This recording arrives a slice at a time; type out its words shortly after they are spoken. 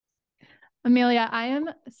Emilia, I am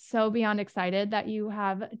so beyond excited that you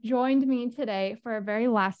have joined me today for a very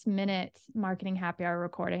last minute marketing happy hour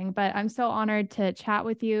recording, but I'm so honored to chat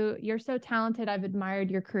with you. You're so talented. I've admired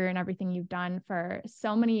your career and everything you've done for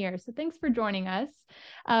so many years. So thanks for joining us.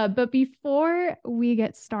 But before we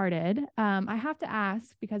get started, I have to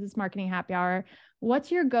ask, because it's marketing happy hour, what's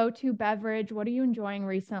your go-to beverage? What are you enjoying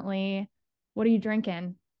recently? What are you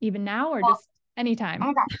drinking even now or Well, just oh anytime?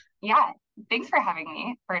 my gosh. Yeah. Thanks for having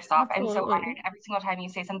me. First off, I'm so Absolutely. honored. Every single time you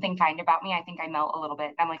say something kind about me, I think I melt a little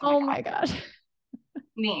bit. I'm like, oh my Oh God, my gosh.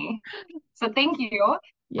 me. So thank you.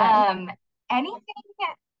 Yes. Um, anything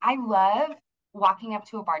I love walking up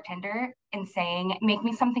to a bartender and saying, make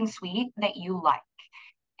me something sweet that you like.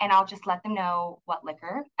 And I'll just let them know what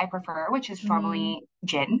liquor I prefer, which is Mhm. normally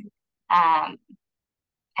gin. Um,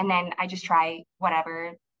 and then I just try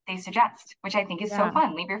whatever they suggest, which I think is so Yeah.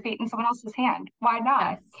 fun. Leave your fate in someone else's hand. Why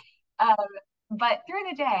not? Yes. Um, but through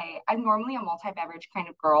the day, I'm normally a multi-beverage kind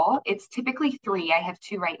of girl. It's typically three. I have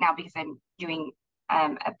two right now because I'm doing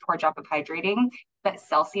a poor job of hydrating. But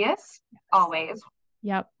Celsius, Yes. always,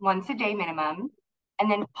 Yep. once a day minimum. And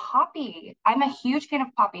then Poppy. I'm a huge fan of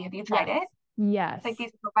Poppy. Have you tried Yes. it? It's like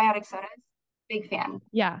Yes. these probiotic sodas. Big fan.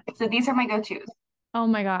 Yeah. So these are my go-tos. Oh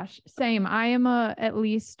my gosh. Same. I am a at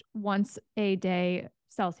least once a day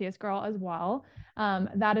Celsius girl as well.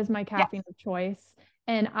 That is my Yes, caffeine of choice.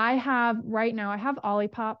 And I have right now, I have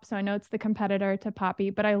Olipop. So I know it's the competitor to Poppy,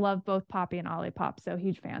 but I love both Poppy and Olipop. So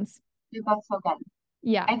huge fans. they're both so good.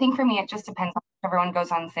 Yeah, I think for me, it just depends on if everyone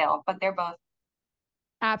goes on sale, but they're both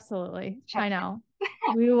absolutely. I chef's know.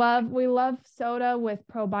 We love soda with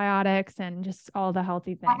probiotics and just all the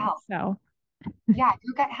healthy gut things. health. So Yeah,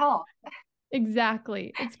 your gut health.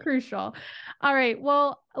 exactly. It's crucial. All right.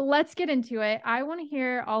 Well, let's get into it. I want to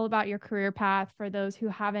hear all about your career path for those who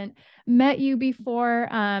haven't met you before.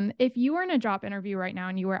 If you were in a job interview right now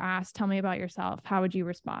and you were asked, tell me about yourself, how would you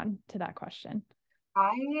respond to that question?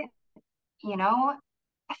 I, you know,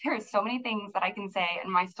 there are so many things that I can say,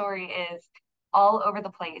 and my story is all over the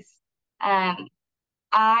place. Um,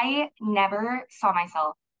 I never saw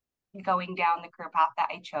myself going down the career path that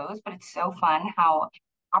I chose, but it's so fun how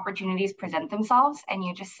opportunities present themselves and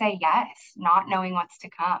you just say yes, not knowing what's to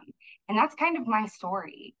come. And that's kind of my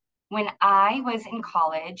story. When I was in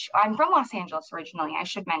college, I'm from Los Angeles originally, I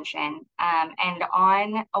should mention. And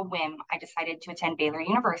on a whim, I decided to attend Baylor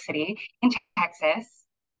University in Texas.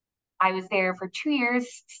 I was there for 2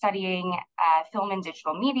 years studying film and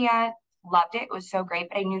digital media. Loved it. It was so great.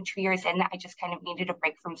 But I knew 2 years in that I just kind of needed a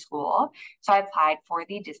break from school. So I applied for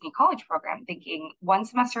the Disney College program, thinking one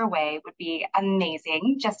semester away would be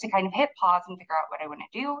amazing just to kind of hit pause and figure out what I want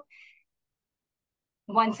to do.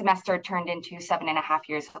 One semester turned into 7.5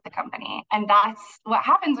 years with the company. And that's what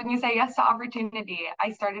happens when you say yes to opportunity.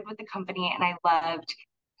 I started with the company and I loved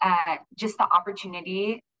just the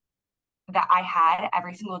opportunity that I had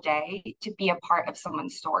every single day to be a part of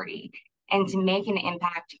someone's story and to make an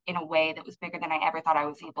impact in a way that was bigger than I ever thought I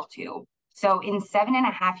was able to. So, in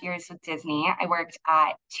 7.5 years with Disney, I worked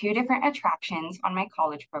at two different attractions on my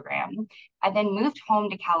college program. I then moved home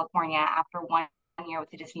to California after 1 year with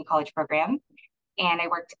the Disney College program, and I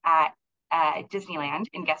worked at Disneyland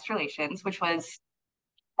in guest relations, which was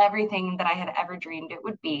everything that I had ever dreamed it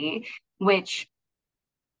would be, which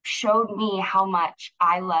showed me how much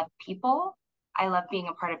I love people. I love being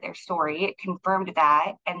a part of their story. It confirmed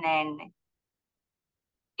that. And then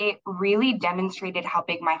it really demonstrated how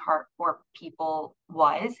big my heart for people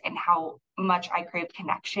was and how much I craved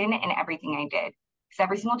connection in everything I did. Because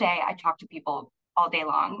every single day I talked to people all day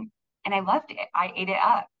long and I loved it. I ate it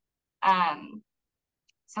up. Um,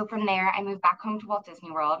 so from there, I moved back home to Walt Disney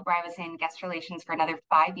World, where I was in guest relations for another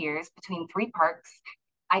 5 years between three parks.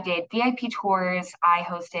 I did VIP tours. I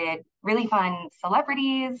hosted really fun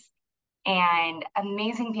celebrities and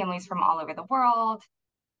amazing families from all over the world,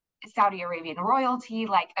 Saudi Arabian royalty,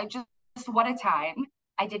 like just what a time.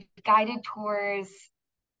 I did guided tours.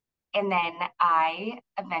 And then I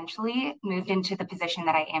eventually moved into the position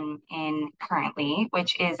that I am in currently,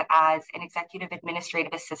 which is as an executive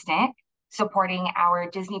administrative assistant supporting our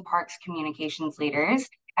Disney Parks communications leaders.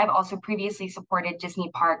 I've also previously supported Disney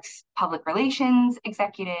Parks public relations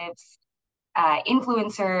executives,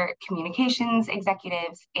 influencer communications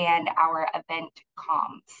executives, and our event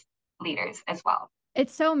comms leaders as well.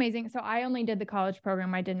 It's so amazing. So I only did the college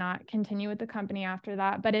program. I did not continue with the company after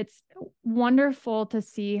that, but it's wonderful to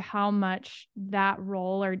see how much that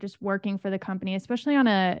role or just working for the company, especially on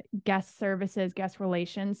a guest services, guest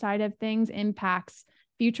relations side of things, impacts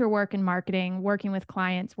future work in marketing, working with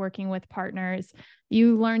clients, working with partners,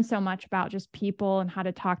 you learn so much about just people and how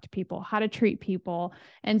to talk to people, how to treat people.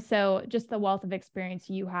 And so just the wealth of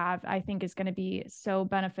experience you have, I think is going to be so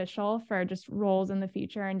beneficial for just roles in the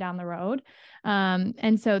future and down the road.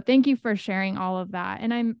 And so thank you for sharing all of that.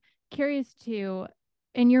 And I'm curious too,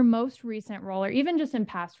 in your most recent role, or even just in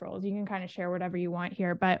past roles, you can kind of share whatever you want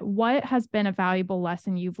here, but what has been a valuable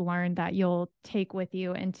lesson you've learned that you'll take with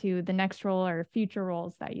you into the next role or future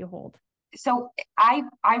roles that you hold? So I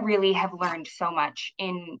really have learned so much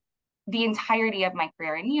in the entirety of my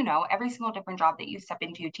career. And every single different job that you step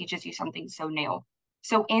into teaches you something so new.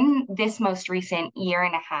 So in this most recent year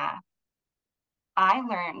and a half, I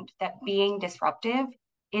learned that being disruptive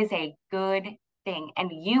is a good thing,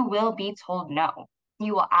 and you will be told no.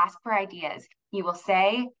 You will ask for ideas. You will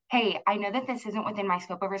say, hey, I know that this isn't within my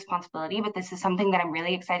scope of responsibility, but this is something that I'm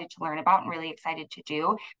really excited to learn about and really excited to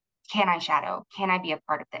do. Can I shadow? Can I be a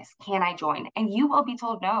part of this? Can I join? And you will be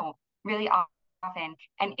told no really often.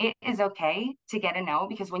 And it is okay to get a no,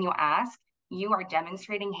 because when you ask, you are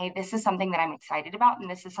demonstrating, hey, this is something that I'm excited about and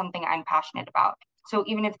this is something I'm passionate about. So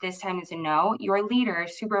even if this time is a no, your leader,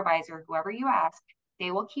 supervisor, whoever you ask, they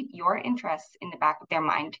will keep your interests in the back of their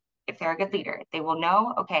mind. If they're a good leader, they will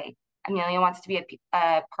know, okay, Emilia wants to be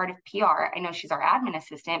a part of PR. I know she's our admin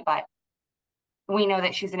assistant, but we know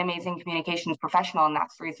that she's an amazing communications professional, and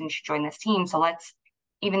that's the reason she joined this team. So let's,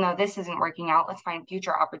 even though this isn't working out, let's find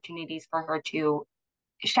future opportunities for her to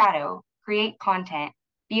shadow, create content,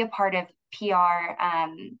 be a part of PR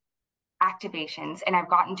activations. And I've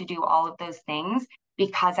gotten to do all of those things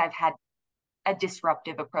because I've had a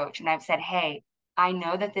disruptive approach. And I've said, hey, I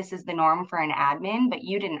know that this is the norm for an admin, but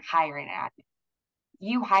you didn't hire an admin.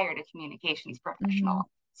 You hired a communications professional.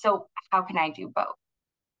 Mm-hmm. So how can I do both?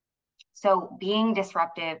 So being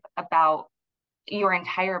disruptive about your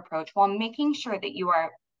entire approach while making sure that you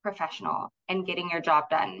are professional and getting your job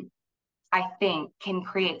done, I think can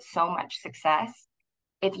create so much success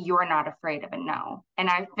if you're not afraid of a no. And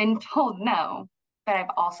I've been told no, but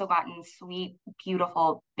I've also gotten sweet,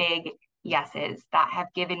 beautiful, big yeses that have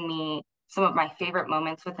given me some of my favorite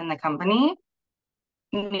moments within the company.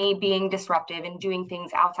 Me being disruptive and doing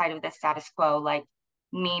things outside of the status quo, like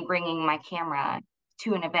me bringing my camera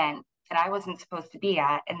to an event that I wasn't supposed to be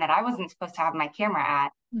at and that I wasn't supposed to have my camera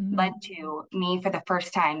at, Mm-hmm. led to me for the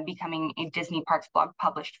first time becoming a Disney Parks blog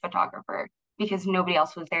published photographer, because nobody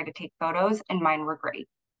else was there to take photos and mine were great.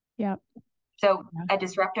 Yep. So Yeah. a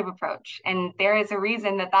disruptive approach. And there is a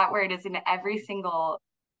reason that that word is in every single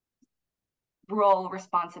role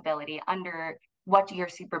responsibility under what do your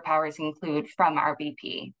superpowers include from our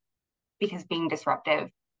VP, because being disruptive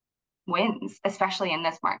wins, especially in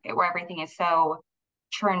this market where everything is so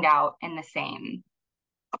churned out and the same.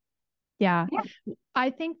 Yeah. Yeah.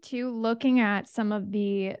 I think too, looking at some of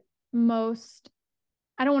the most,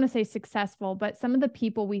 I don't want to say successful, but some of the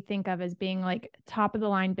people we think of as being like top of the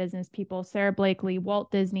line business people, Sarah Blakely,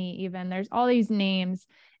 Walt Disney, even there's all these names,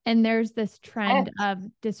 and there's this trend of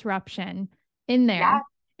disruption in there. Yeah.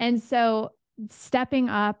 And so stepping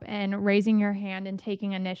up and raising your hand and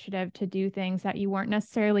taking initiative to do things that you weren't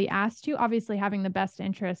necessarily asked to, obviously having the best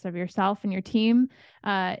interests of yourself and your team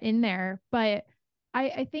in there. But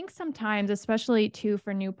I think sometimes, especially too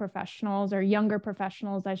for new professionals or younger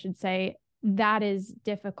professionals, I should say, that is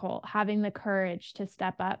difficult, having the courage to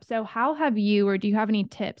step up. So how have you, or do you have any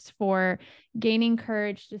tips for gaining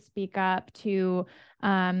courage to speak up, to,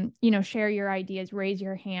 share your ideas, raise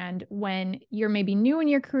your hand when you're maybe new in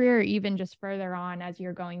your career, or even just further on as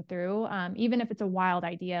you're going through, even if it's a wild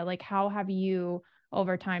idea, like how have you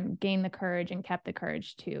over time gained the courage and kept the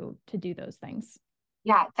courage to do those things?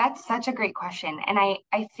 Yeah, that's such a great question. And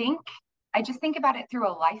I think I just think about it through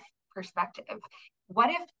a life perspective. What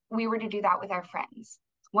if we were to do that with our friends?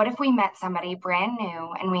 What if we met somebody brand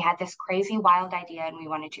new and we had this crazy wild idea and we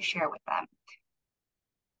wanted to share with them?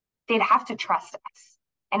 They'd have to trust us.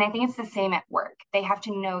 And I think it's the same at work. They have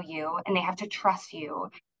to know you and they have to trust you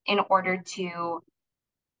in order to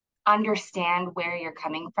understand where you're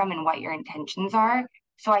coming from and what your intentions are.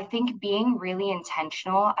 So I think being really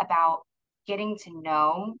intentional about getting to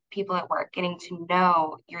know people at work, getting to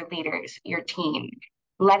know your leaders, your team,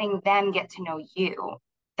 letting them get to know you.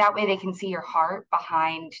 That way they can see your heart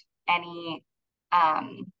behind any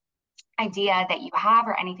idea that you have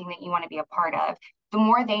or anything that you want to be a part of. The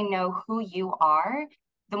more they know who you are,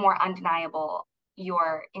 the more undeniable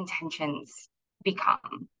your intentions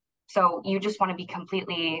become. So you just want to be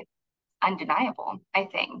completely undeniable, I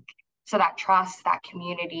think. So that trust, that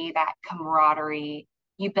community, that camaraderie,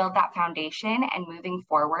 you build that foundation, and moving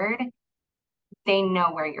forward, they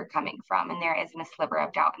know where you're coming from and there isn't a sliver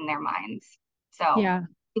of doubt in their minds. So Yeah.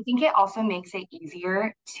 I think it also makes it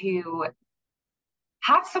easier to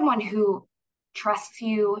have someone who trusts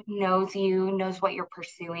you, knows what you're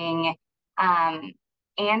pursuing, and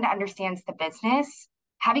understands the business.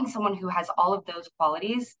 Having someone who has all of those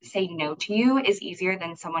qualities say no to you is easier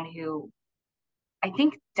than someone who I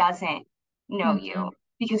think doesn't know Mm-hmm. you,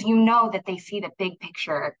 because you know that they see the big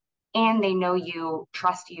picture and they know you,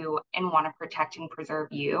 trust you, and want to protect and preserve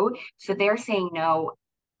you. So they're saying no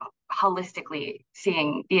holistically,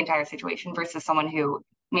 seeing the entire situation versus someone who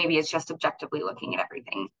maybe is just objectively looking at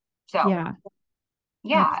everything. So, Yeah.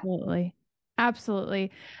 yeah, Absolutely.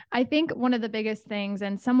 Absolutely. I think one of the biggest things,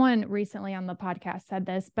 and someone recently on the podcast said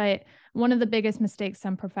this, but one of the biggest mistakes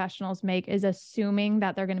some professionals make is assuming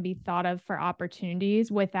that they're going to be thought of for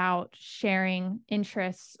opportunities without sharing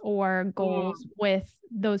interests or goals mm, with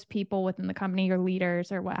those people within the company, your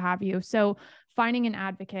leaders or what have you. So finding an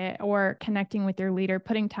advocate or connecting with your leader,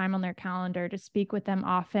 putting time on their calendar to speak with them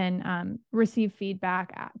often, receive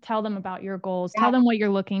feedback, tell them about your goals, tell yeah, them what you're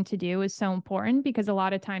looking to do is so important, because a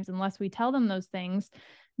lot of times, unless we tell them those things,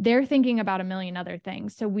 they're thinking about a million other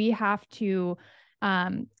things. So we have to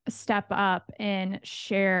step up and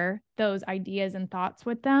share those ideas and thoughts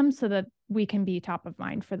with them so that we can be top of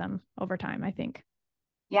mind for them over time, I think.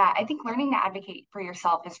 yeah. I think learning to advocate for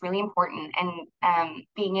yourself is really important, and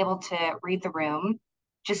being able to read the room,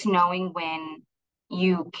 just knowing when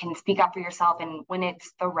you can speak up for yourself and when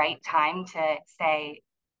it's the right time to say,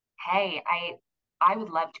 hey, I would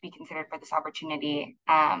love to be considered for this opportunity,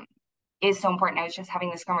 is so important. I was just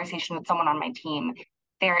having this conversation with someone on my team.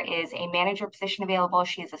 There is a manager position available.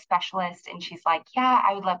 She is a specialist, and she's like, yeah,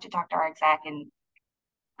 I would love to talk to our exec and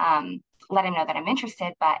let him know that I'm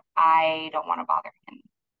interested, but I don't want to bother him.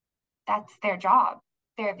 That's their job.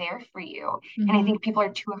 They're there for you. And I Mm-hmm. think people are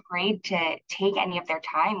too afraid to take any of their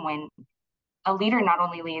time when a leader not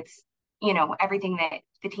only leads, everything that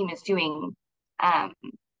the team is doing, um,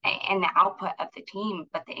 and the output of the team,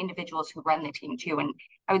 but the individuals who run the team too. And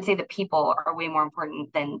I would say the people are way more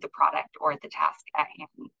important than the product or the task at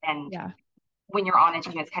hand. And Yeah. when you're on a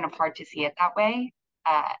team, it's kind of hard to see it that way.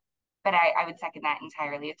 But I would second that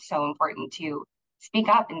entirely. It's so important to speak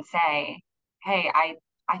up and say, hey, I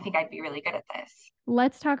think I'd be really good at this.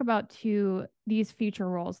 Let's talk about these future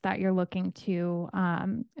roles that you're looking to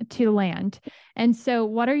land. And so,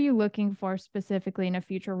 what are you looking for specifically in a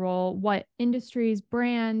future role? What industries,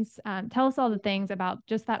 brands? Tell us all the things about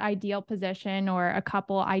just that ideal position or a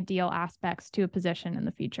couple ideal aspects to a position in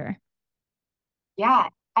the future. Yeah,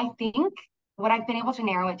 I think what I've been able to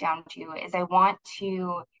narrow it down to is I want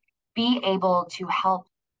to be able to help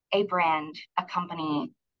a brand, a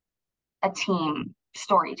company, a team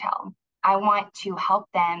storytell. I want to help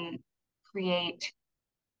them create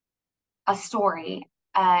a story,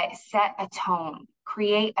 set a tone,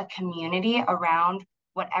 create a community around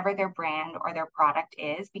whatever their brand or their product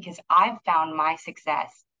is, because I've found my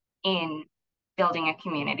success in building a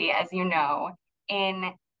community, as you know,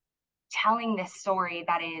 in telling this story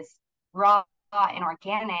that is raw and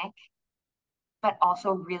organic, but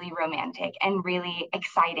also really romantic and really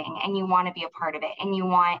exciting. And you want to be a part of it and you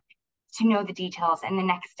want to know the details and the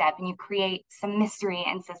next step. And you create some mystery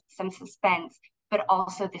and some suspense, but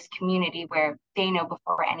also this community where they know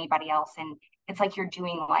before anybody else. And it's like you're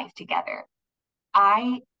doing life together.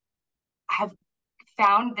 I have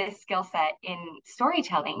found this skill set in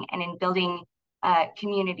storytelling and in building a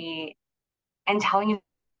community and telling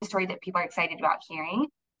a story that people are excited about hearing.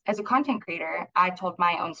 As a content creator, I've told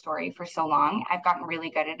my own story for so long. I've gotten really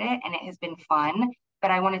good at it and it has been fun.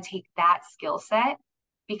 But I want to take that skill set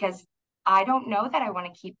because I don't know that I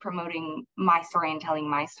want to keep promoting my story and telling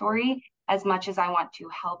my story as much as I want to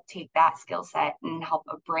help take that skill set and help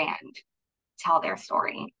a brand tell their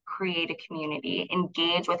story, create a community,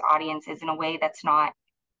 engage with audiences in a way that's not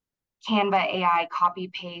Canva AI copy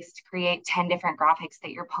paste, create 10 different graphics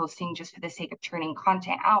that you're posting just for the sake of churning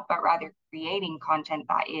content out, but rather creating content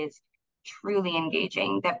that is truly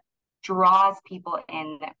engaging, that draws people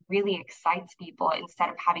in, that really excites people instead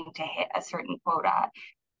of having to hit a certain quota.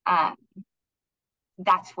 Um,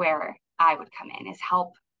 that's where I would come in, is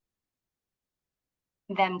help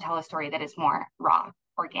them tell a story that is more raw,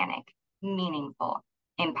 organic, meaningful,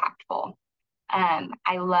 impactful.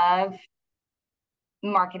 I love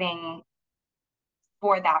marketing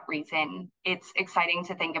for that reason. It's exciting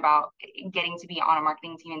to think about getting to be on a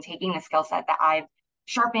marketing team and taking the skill set that I've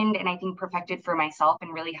sharpened and I think perfected for myself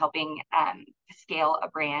and really helping scale a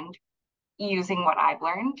brand using what I've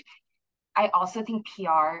learned. I also think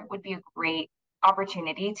PR would be a great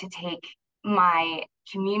opportunity to take my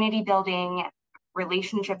community building,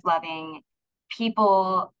 relationship loving,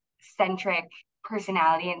 people centric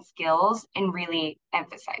personality and skills and really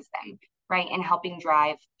emphasize them, right? And helping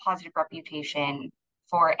drive positive reputation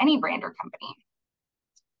for any brand or company.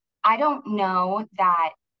 I don't know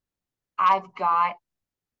that I've got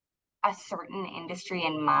a certain industry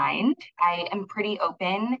in mind. I am pretty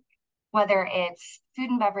open, whether it's food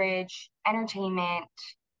and beverage, entertainment,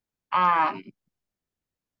 um,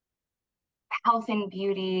 health and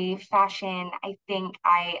beauty, fashion. I think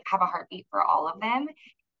I have a heartbeat for all of them.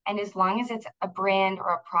 And as long as it's a brand or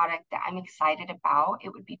a product that I'm excited about, it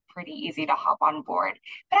would be pretty easy to hop on board.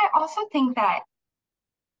 But I also think that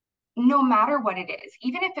no matter what it is,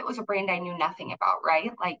 even if it was a brand I knew nothing about,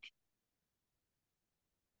 right? Like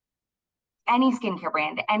any skincare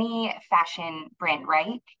brand, any fashion brand,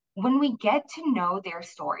 right? When we get to know their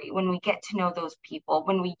story, when we get to know those people,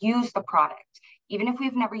 when we use the product, even if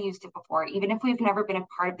we've never used it before, even if we've never been a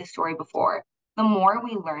part of the story before, the more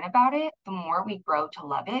we learn about it, the more we grow to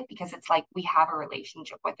love it because it's like we have a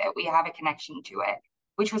relationship with it. We have a connection to it,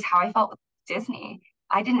 which was how I felt with Disney.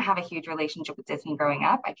 I didn't have a huge relationship with Disney growing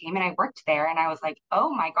up. I came and I worked there and I was like, oh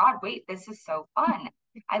my God, wait, this is so fun.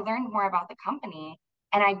 I learned more about the company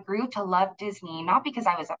and I grew to love Disney, not because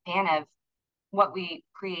I was a fan of what we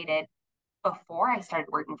created before I started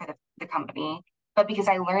working for the company, but because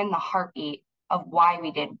I learned the heartbeat of why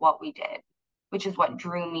we did what we did, which is what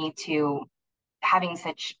drew me to having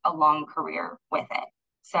such a long career with it.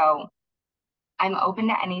 So I'm open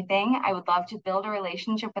to anything. I would love to build a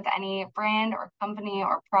relationship with any brand or company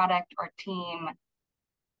or product or team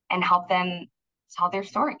and help them tell their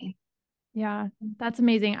story. Yeah, that's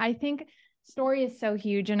amazing. I think story is so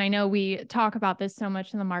huge. And I know we talk about this so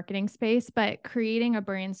much in the marketing space, but creating a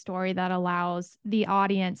brand story that allows the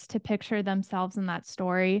audience to picture themselves in that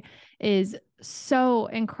story is so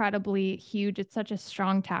incredibly huge. It's such a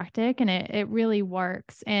strong tactic and it really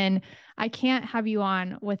works. And I can't have you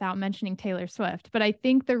on without mentioning Taylor Swift, but I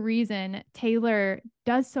think the reason Taylor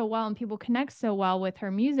does so well and people connect so well with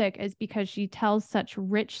her music is because she tells such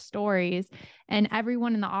rich stories and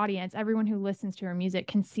everyone in the audience, everyone who listens to her music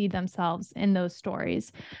can see themselves in those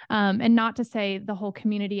stories. And not to say the whole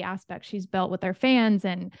community aspect she's built with her fans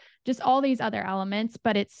and just all these other elements,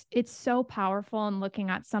 but it's so powerful in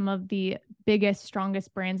looking at some of the biggest,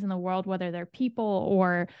 strongest brands in the world, whether they're people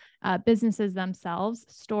or businesses themselves.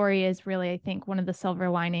 Story is really, I think, one of the silver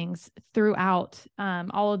linings throughout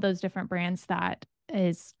all of those different brands that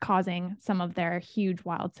is causing some of their huge,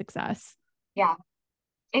 wild success. Yeah.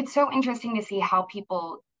 It's so interesting to see how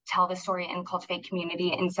people tell the story and cultivate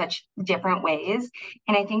community in such different ways.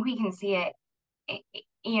 And I think we can see it,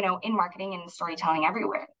 in marketing and storytelling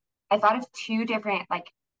everywhere. I thought of two different, like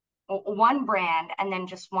one brand and then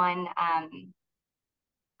just one,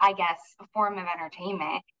 I guess, form of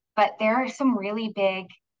entertainment. But there are some really big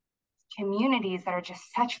communities that are just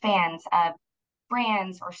such fans of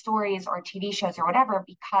brands or stories or TV shows or whatever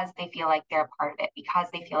because they feel like they're a part of it, because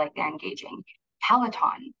they feel like they're engaging.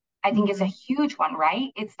 Peloton, I think, is a huge one, right?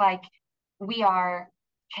 It's like we are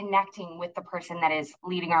connecting with the person that is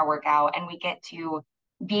leading our workout and we get to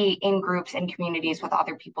be in groups and communities with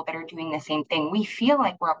other people that are doing the same thing. We feel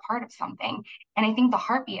like we're a part of something. And I think the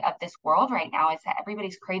heartbeat of this world right now is that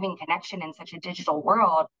everybody's craving connection in such a digital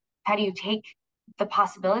world. How do you take the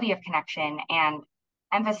possibility of connection and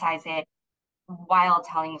emphasize it while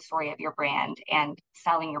telling the story of your brand and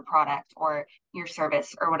selling your product or your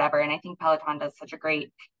service or whatever? And I think Peloton does such a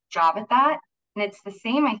great job at that. And it's the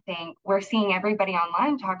same, I think, we're seeing everybody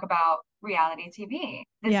online talk about reality TV.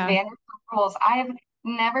 This Vanderpump Rules, I've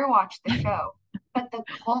never watched the show, but the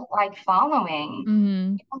cult-like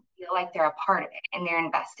following, people feel like they're a part of it and they're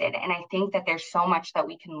invested. And I think that there's so much that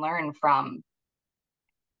we can learn from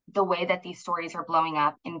the way that these stories are blowing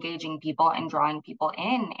up, engaging people and drawing people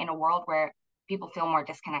in a world where people feel more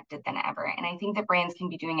disconnected than ever. And I think that brands can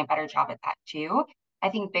be doing a better job at that too. I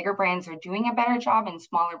think bigger brands are doing a better job and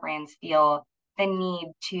smaller brands feel the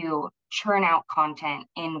need to churn out content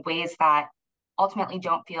in ways that ultimately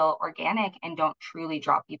don't feel organic and don't truly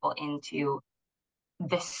draw people into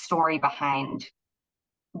the story behind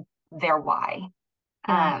their why.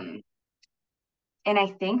 And I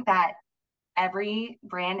think that every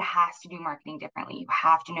brand has to do marketing differently. You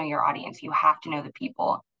have to know your audience. You have to know the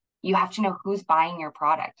people. You have to know who's buying your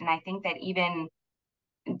product. And I think that even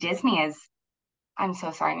Disney is, I'm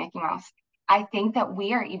so sorry, Mickey Mouse. I think that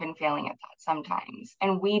we are even failing at that sometimes.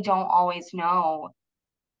 And we don't always know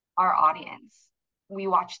our audience. We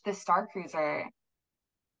watched the Star Cruiser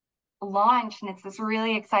launch, and it's this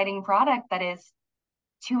really exciting product that is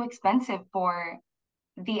too expensive for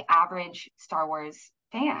the average Star Wars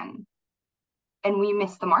fan. And we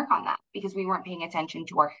missed the mark on that because we weren't paying attention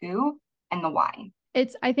to our who and the why.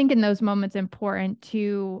 I think in those moments important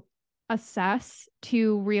to assess,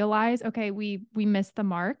 to realize, okay, we missed the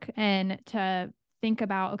mark, and to think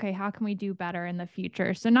about, okay, how can we do better in the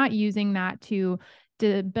future? So not using that to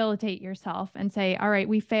debilitate yourself and say, all right,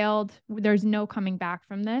 we failed. There's no coming back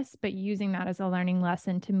from this, but using that as a learning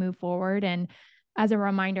lesson to move forward, and as a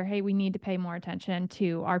reminder, hey, we need to pay more attention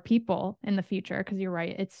to our people in the future. Because you're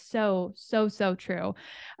right. It's so, so, so true.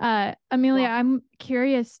 Emilia, Yeah. I'm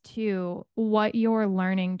curious too what you're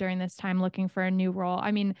learning during this time looking for a new role.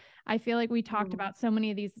 I mean, I feel like we talked Mm. about so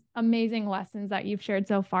many of these amazing lessons that you've shared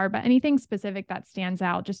so far, but anything specific that stands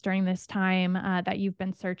out just during this time that you've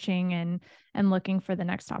been searching and looking for the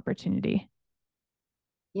next opportunity?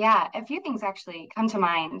 Yeah, a few things actually come to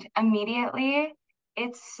mind immediately.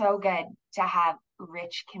 It's so good to have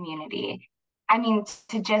rich community. I mean,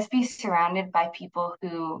 to just be surrounded by people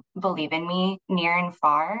who believe in me near and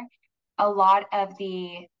far. A lot of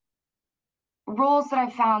the roles that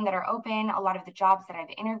I've found that are open, a lot of the jobs that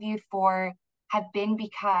I've interviewed for have been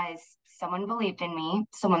because someone believed in me,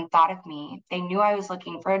 someone thought of me, they knew I was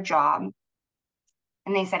looking for a job,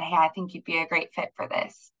 and they said, "Hey, I think you'd be a great fit for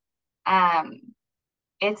this." Um,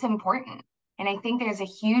 it's important. And I think there's a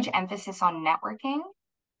huge emphasis on networking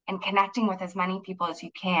and connecting with as many people as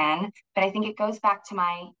you can. But I think it goes back to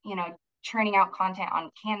my, churning out content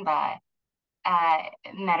on Canva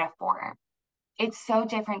metaphor. It's so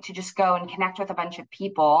different to just go and connect with a bunch of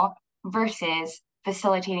people versus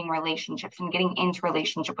facilitating relationships and getting into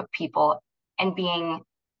relationship with people and being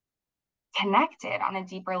connected on a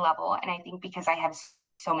deeper level. And I think because I have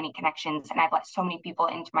so many connections and I've let so many people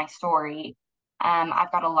into my story,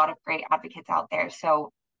 I've got a lot of great advocates out there.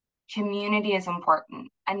 So community is important.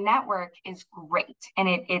 A network is great and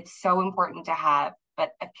it's so important to have, but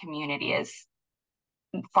a community is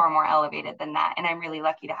far more elevated than that. And I'm really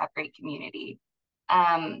lucky to have great community.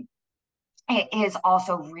 Um, it is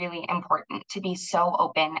also really important to be so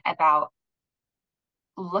open about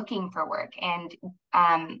looking for work and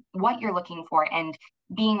what you're looking for and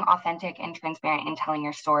being authentic and transparent in telling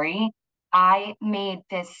your story. I made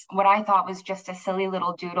this, what I thought was just a silly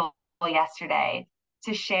little doodle yesterday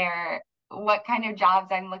to share what kind of jobs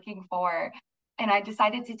I'm looking for. And I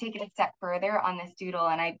decided to take it a step further on this doodle.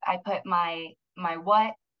 And I put my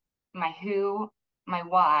what, my who, my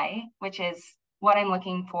why, which is what I'm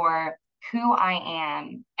looking for, who I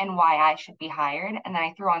am, and why I should be hired. And then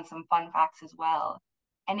I threw on some fun facts as well.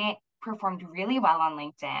 And it performed really well on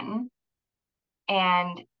LinkedIn.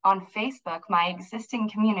 And on Facebook, my existing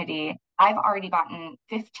community, I've already gotten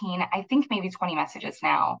 15, I think maybe 20 messages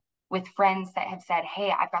now with friends that have said,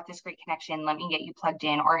 "Hey, I've got this great connection. Let me get you plugged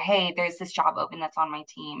in." Or, "Hey, there's this job open that's on my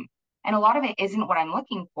team." And a lot of it isn't what I'm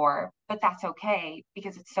looking for, but that's okay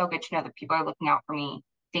because it's so good to know that people are looking out for me,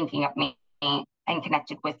 thinking of me, and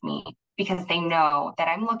connected with me because they know that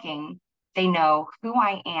I'm looking, they know who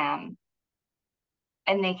I am,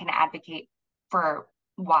 and they can advocate for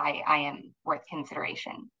why I am worth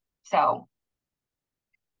consideration. So,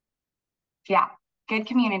 yeah, good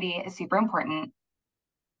community is super important,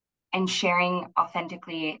 and sharing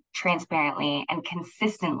authentically, transparently, and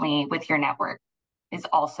consistently with your network is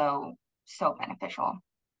also so beneficial.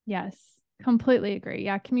 Yes, completely agree.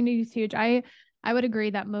 Yeah, community is huge. I would agree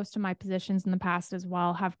that most of my positions in the past as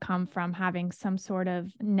well have come from having some sort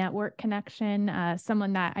of network connection,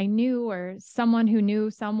 someone that I knew or someone who knew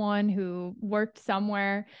someone who worked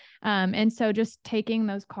somewhere. And so just taking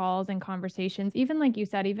those calls and conversations, even like you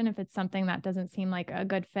said, even if it's something that doesn't seem like a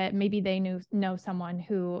good fit, maybe they know someone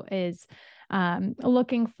who is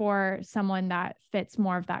looking for someone that fits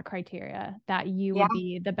more of that criteria that you Yeah, would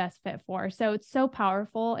be the best fit for. So it's so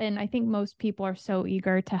powerful. And I think most people are so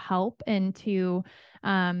eager to help and to,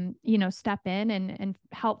 step in and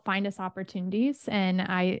help find us opportunities. And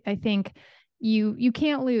I think you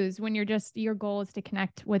can't lose when your goal is to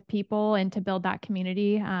connect with people and to build that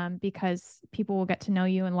community, because people will get to know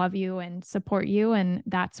you and love you and support you. And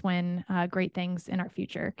that's when great things in our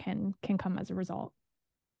future can come as a result.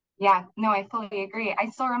 yeah, no, I fully agree. I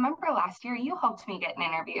still remember last year you helped me get an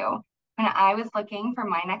interview. When I was looking for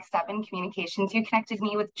my next step in communications, you connected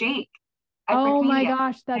me with Jake at Oh my Media.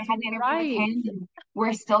 gosh, I that's had an interview with right. him, and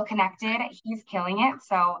we're still connected. He's killing it.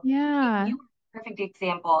 So Yeah. you are a perfect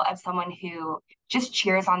example of someone who just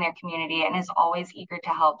cheers on their community and is always eager to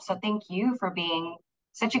help. So thank you for being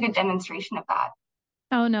such a good demonstration of that.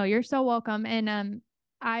 Oh no, you're so welcome. And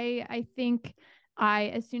I think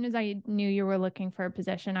As soon as I knew you were looking for a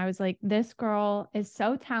position, I was like, this girl is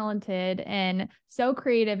so talented and so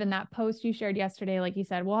creative. In that post you shared yesterday, like you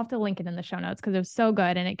said, we'll have to link it in the show notes because it was so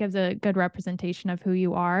good and it gives a good representation of who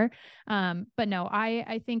you are. But no,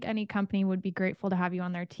 I think any company would be grateful to have you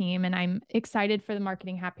on their team. And I'm excited for the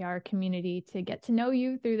Marketing Happy Hour community to get to know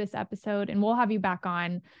you through this episode. And we'll have you back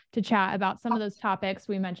on to chat about some of those topics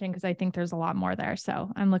we mentioned because I think there's a lot more there.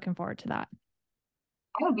 So I'm looking forward to that.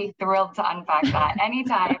 I would be thrilled to unpack that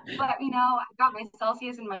anytime. Let me know. I've got my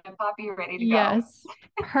Celsius and my puppy ready to go. Yes.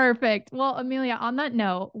 Perfect. Well, Emilia, on that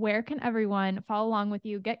note, where can everyone follow along with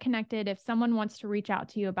you, get connected? If someone wants to reach out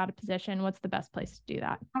to you about a position, what's the best place to do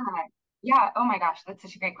that? Yeah. Oh my gosh, that's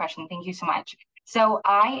such a great question. Thank you so much. So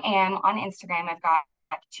I am on Instagram. I've got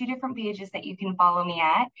two different pages that you can follow me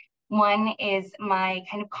at. One is my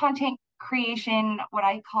kind of content creation, what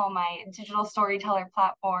I call my digital storyteller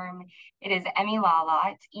platform. It is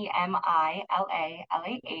Emilala. It's Emilalah.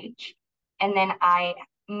 And then I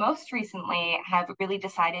most recently have really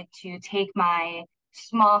decided to take my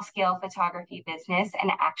small scale photography business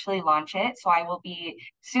and actually launch it. So I will be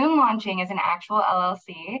soon launching as an actual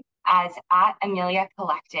LLC as at Emilia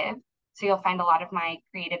Collective. So you'll find a lot of my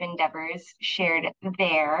creative endeavors shared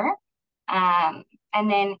there. And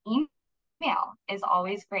then email is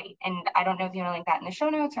always great. And I don't know if you want to link that in the show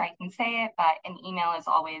notes or I can say it, but an email is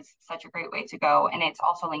always such a great way to go. And it's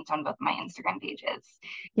also linked on both my Instagram pages.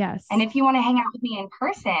 Yes. And if you want to hang out with me in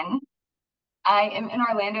person, I am in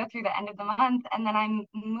Orlando through the end of the month, and then I'm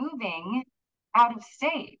moving out of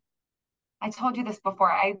state. I told you this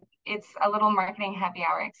before. It's a little Marketing Happy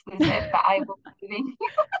Hour exclusive, but I will be moving.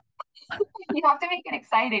 You have to make it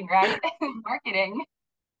exciting, right? Marketing.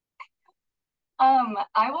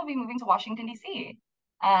 I will be moving to Washington, D.C.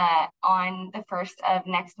 On the 1st of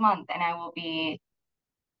next month, and I will be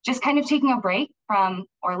just kind of taking a break from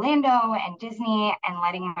Orlando and Disney and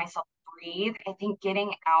letting myself breathe. I think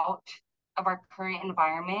getting out of our current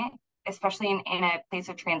environment, especially in a place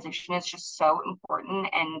of transition, is just so important.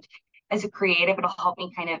 And as a creative, it'll help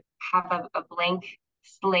me kind of have a blank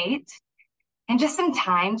slate and just some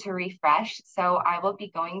time to refresh. So I will be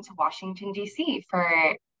going to Washington, D.C.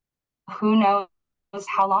 for who knows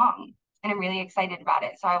how long. And I'm really excited about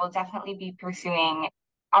it. So I will definitely be pursuing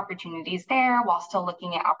opportunities there while still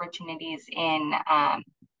looking at opportunities in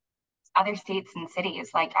other states and cities.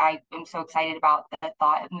 Like I am so excited about the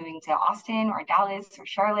thought of moving to Austin or Dallas or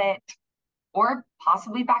Charlotte or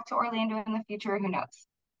possibly back to Orlando in the future. Who knows?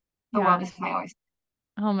 The world is my oyster.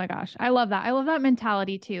 Oh my gosh. I love that. I love that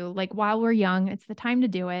mentality too. Like while we're young, it's the time to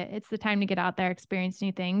do it. It's the time to get out there, experience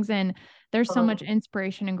new things. And there's so much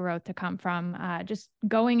inspiration and growth to come from just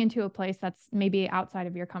going into a place that's maybe outside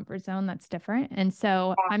of your comfort zone that's different. And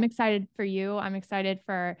so I'm excited for you. I'm excited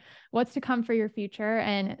for what's to come for your future.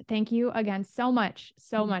 And thank you again so much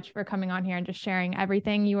for coming on here and just sharing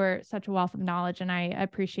everything. You were such a wealth of knowledge and I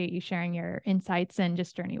appreciate you sharing your insights and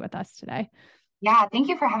just journey with us today. Yeah, thank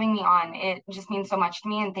you for having me on. It just means so much to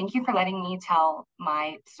me. And thank you for letting me tell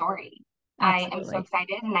my story. Absolutely. I am so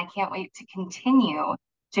excited and I can't wait to continue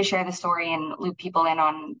to share the story and loop people in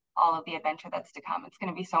on all of the adventure that's to come. It's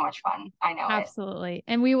going to be so much fun. I know. Absolutely.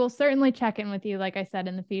 And we will certainly check in with you, like I said,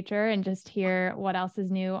 in the future and just hear what else is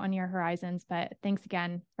new on your horizons. But thanks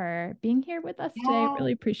again for being here with us today. I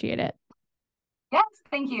really appreciate it. Yes,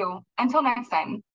 thank you. Until next time.